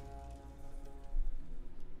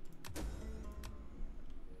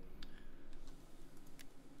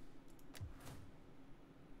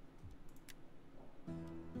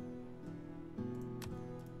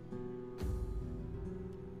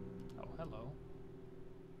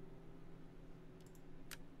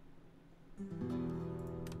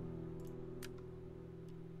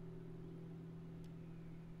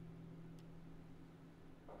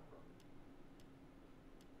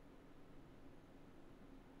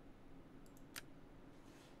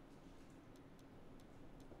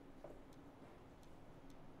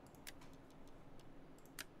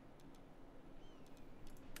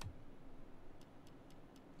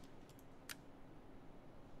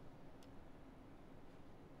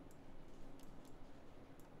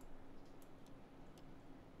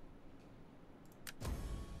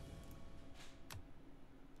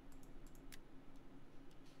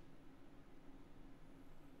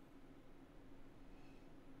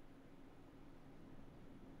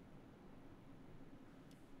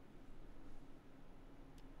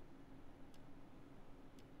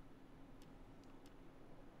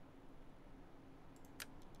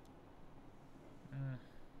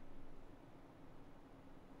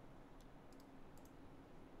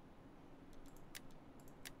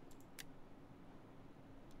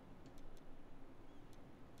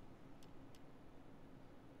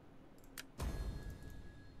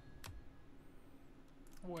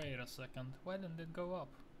 Wait a second, why didn't it go up?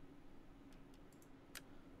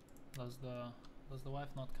 Does the wife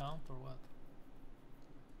not count or what?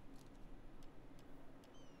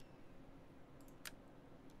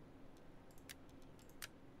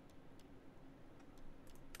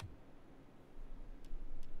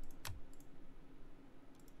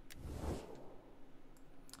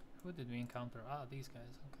 Who did we encounter? Ah, these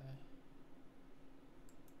guys, okay.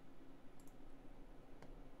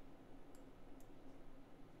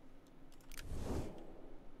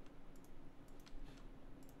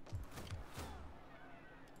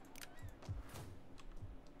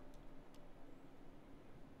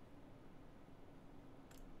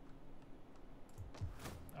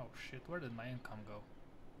 Oh shit, where did my income go?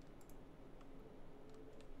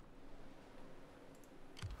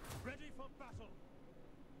 Ready for battle.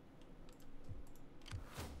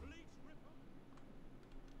 Fleet Ripper.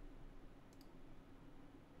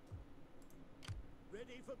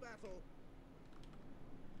 Ready for battle.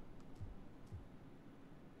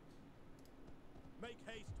 Make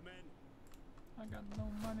haste, men. I got no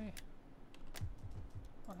money.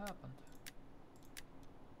 What happened?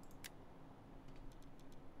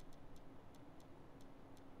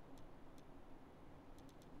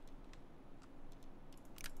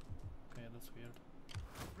 Okay, that's weird.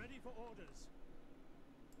 Ready for orders.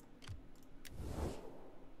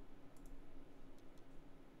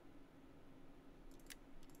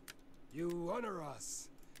 You honor us.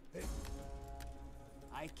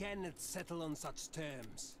 I cannot settle on such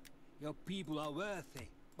terms. Your people are worthy,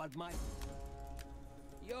 but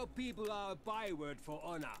your people are a byword for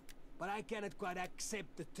honor, but I cannot quite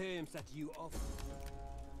accept the terms that you offer.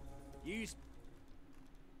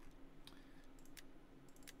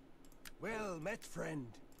 Well met, friend.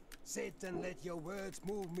 Sit and let your words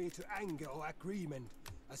move me to anger or agreement,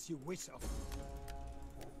 as you wish of.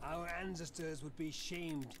 Our ancestors would be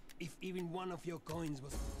shamed if even one of your coins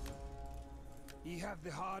was... You have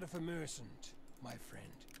the heart of a merchant, my friend.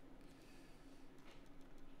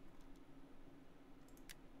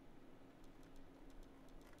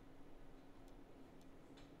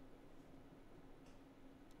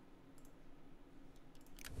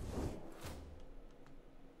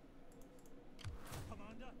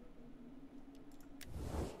 Commander.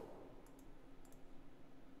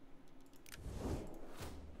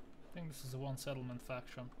 I think this is a one settlement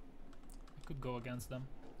faction. I could go against them.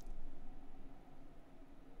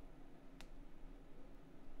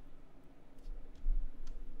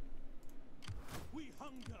 We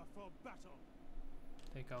hunger for battle.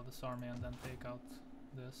 Take out this army and then take out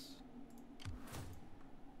this.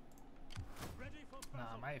 Ready for Nah,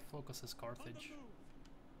 battle. my focus is On the Carthage. move.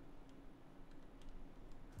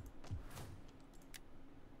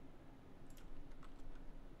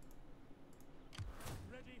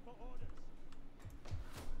 Ready for orders.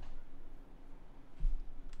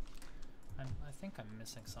 I think I'm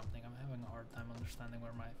missing something. I'm having a hard time understanding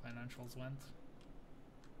where my financials went.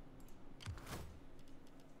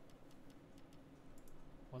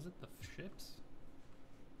 Was it the ships?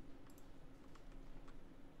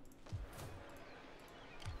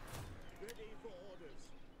 Ready for orders.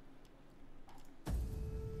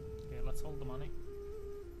 Okay, let's hold the money.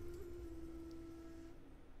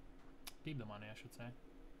 Keep the money, I should say.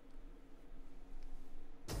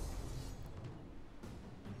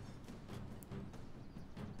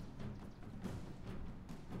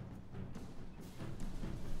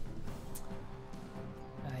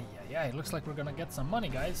 Yeah, it looks like we're gonna get some money,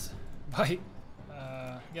 guys, by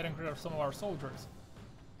getting rid of some of our soldiers.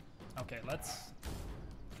 Okay, let's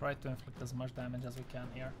try to inflict as much damage as we can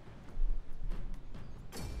here.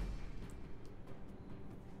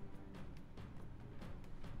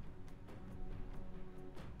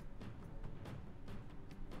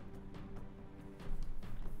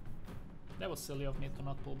 That was silly of me to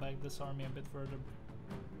not pull back this army a bit further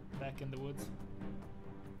back in the woods.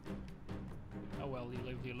 Oh well, you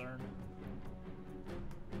live, you learn.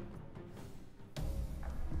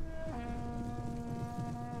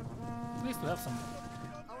 At least we have some...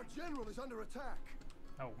 Our general is under attack.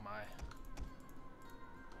 Oh my.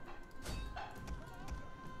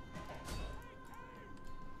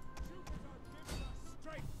 Jupiter gives us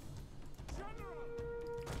strength. General!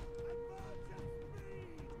 Advance at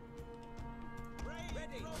speed!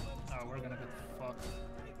 Oh, we're gonna get fucked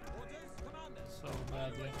so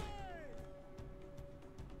badly.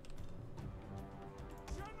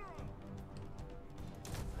 General!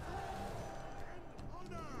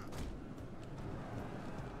 Honor!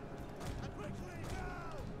 Quickly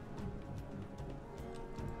now!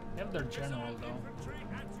 They have their general though. Infantry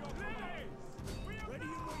at your command. We are Ready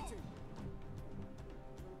and waiting.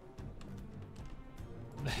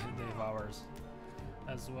 They have ours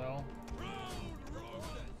as well.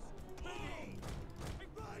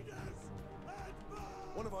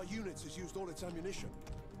 One of our units has used all its ammunition.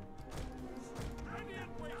 Ready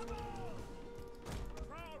and waiting.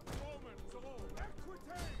 Proud Romans all.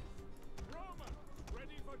 Equites! Roma,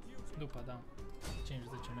 ready for duty. Dupa, da. 50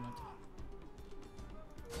 minuti.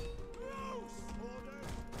 Close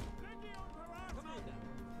orders. Legio Parati. Commander.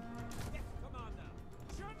 Yes, Commander.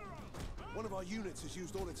 General. One of our units has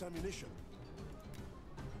used all its ammunition.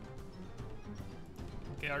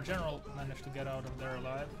 Okay, our general managed to get out of there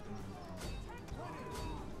alive.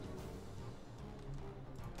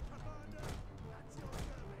 Commander, at your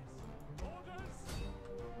service. Orders.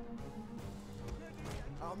 Ready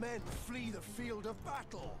and Our men flee the field of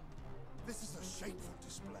battle. This is a shameful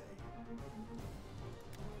display.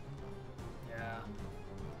 Yeah.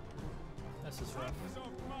 This is rough. Sons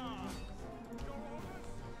of Mars. Your orders.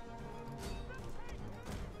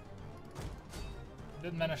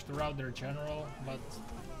 Did manage to rout their general, but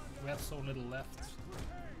we have so little left.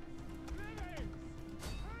 Ready.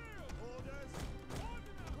 Hail. Orders.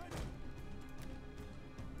 Orders.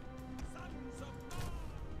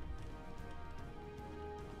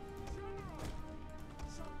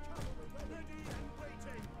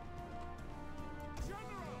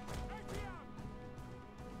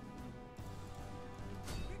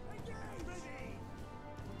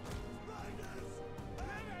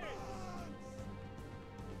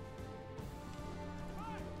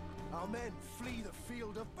 Our men flee the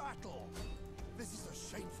field of battle. This is a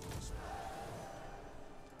shameful display.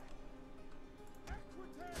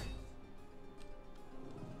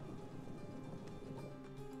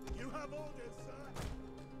 You have orders, sir.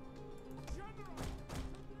 General,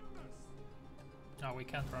 No, we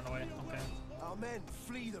can't run away. Okay. Our men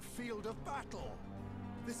flee the field of battle.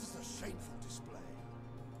 This is a shameful display.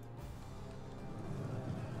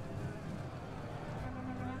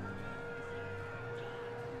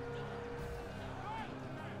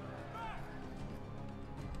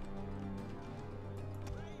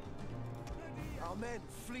 Our men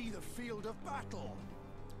flee the field of battle.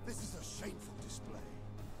 This is a shameful display.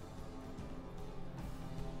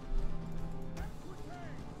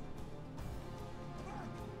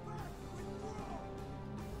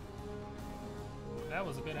 That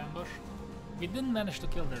was a good ambush. We didn't manage to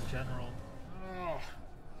kill their general. Oh.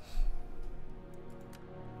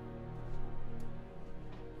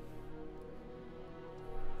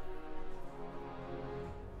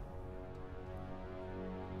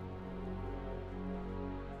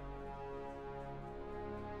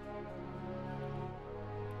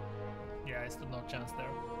 Yeah, I stood no chance there.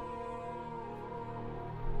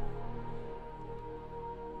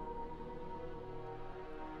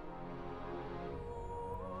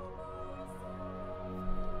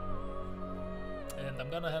 And I'm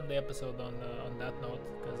gonna end the episode on that note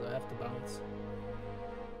because I have to bounce.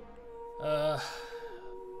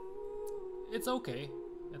 It's okay.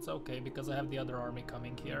 It's okay because I have the other army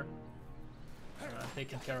coming here,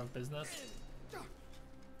 taking care of business.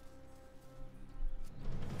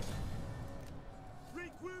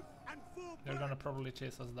 Regroup and fall They're gonna probably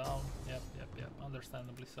chase us down. Yep.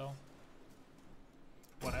 Understandably so.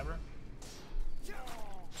 Whatever.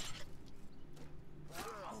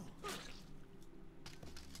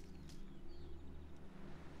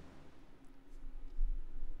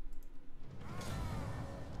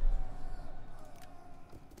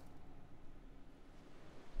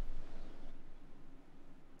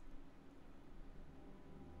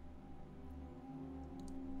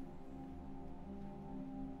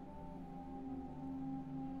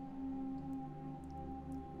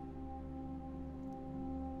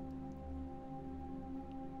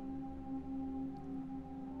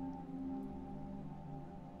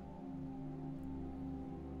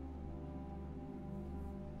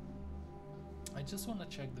 I just want to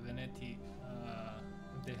check the Veneti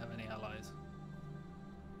if they have any allies.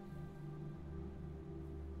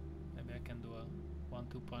 Maybe I can do a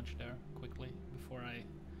 1-2 punch there quickly before I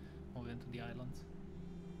move into the islands.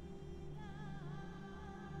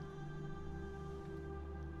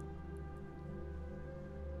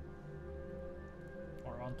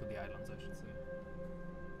 Or onto the islands, I should say.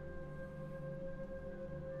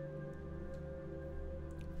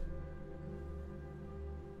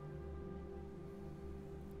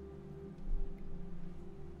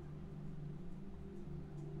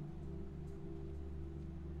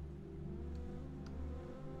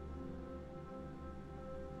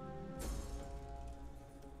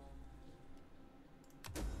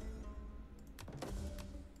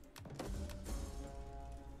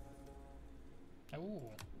 Ooh,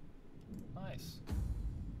 nice.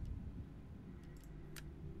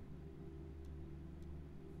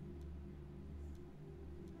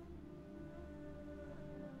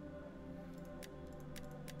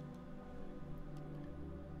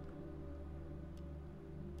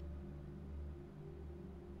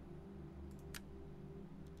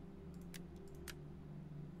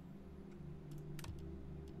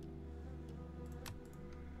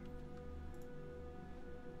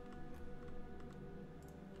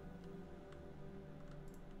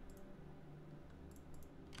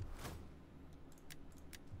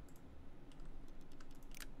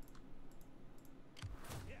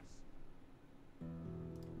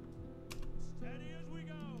 Steady as we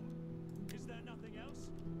go. Is there nothing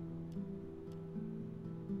else?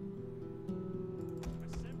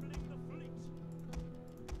 Assembling the fleet.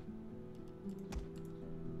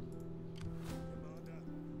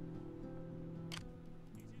 Commander.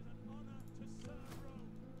 It is an honor to serve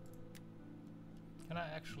Rome. Can I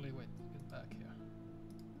actually wait? Get back here.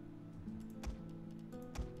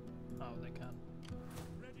 Oh, they can.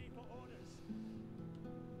 Ready for orders.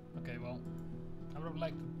 Okay, well, I would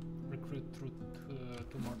like to recruit through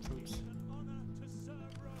two more troops. It is an honor to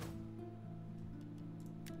serve Rome.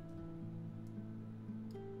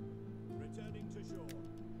 Returning to shore.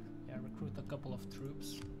 Yeah, recruit a couple of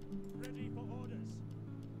troops Ready for orders.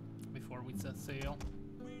 before we set sail.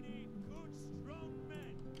 We need good, strong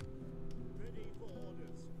men. Ready for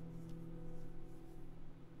orders.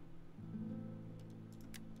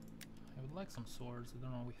 I would like some swords. I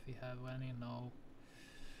don't know if we have any. No.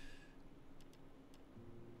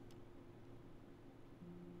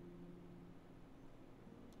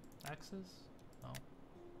 Axes? No.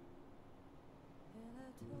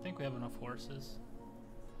 I think we have enough horses.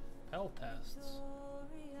 Pell tests.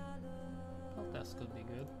 Pell tests could be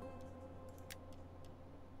good.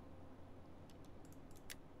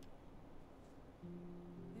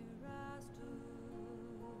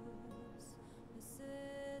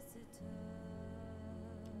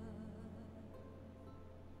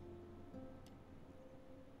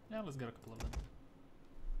 Yeah, let's get a couple of them.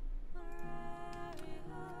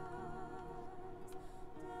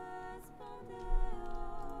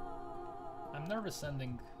 I'm nervous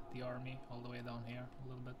sending the army all the way down here.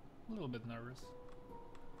 A little bit nervous.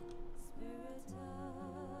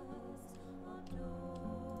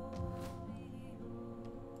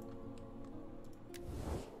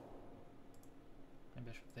 Maybe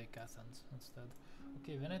I should take Athens instead.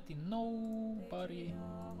 Okay, Veneti, nobody.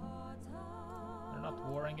 They're not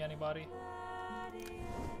warring anybody.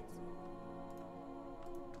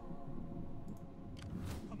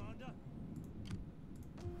 Commander,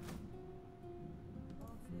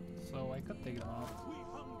 So I could take them out. we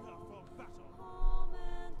hunger for battle.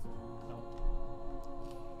 No.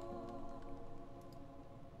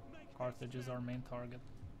 Carthage is our main target.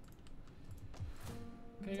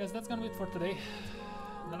 Okay guys, that's gonna be it for today.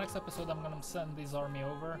 In the next episode I'm gonna send this army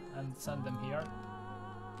over and send them here.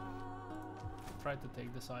 Try to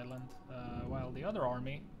take this island. While the other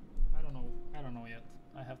army, I don't know yet.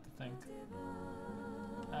 I have to think.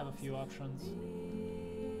 I have a few options.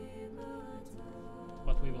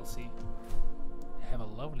 But we will see. Have a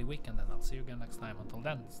lovely weekend and I'll see you again next time. Until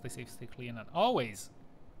then, stay safe, stay clean, and always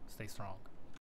stay strong.